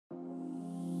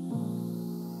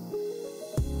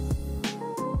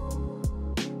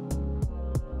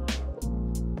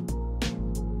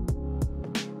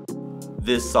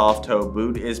This soft toe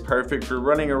boot is perfect for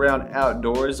running around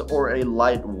outdoors or a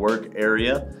light work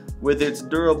area with its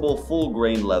durable full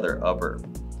grain leather upper.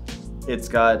 It's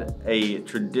got a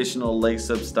traditional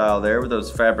lace-up style there with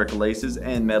those fabric laces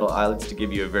and metal eyelets to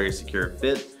give you a very secure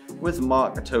fit, with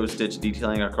mock toe stitch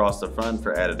detailing across the front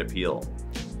for added appeal.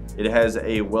 It has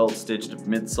a welt-stitched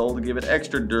midsole to give it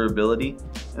extra durability,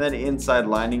 and that inside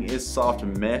lining is soft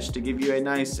mesh to give you a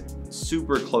nice,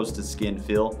 super close to skin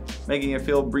feel, making it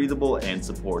feel breathable and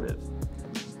supportive.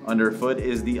 Underfoot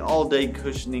is the all-day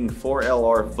cushioning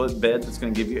 4LR footbed that's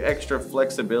going to give you extra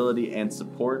flexibility and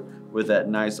support with that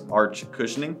nice arch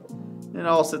cushioning. And it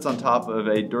all sits on top of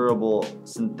a durable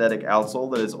synthetic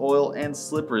outsole that is oil and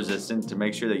slip resistant to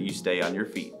make sure that you stay on your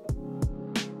feet.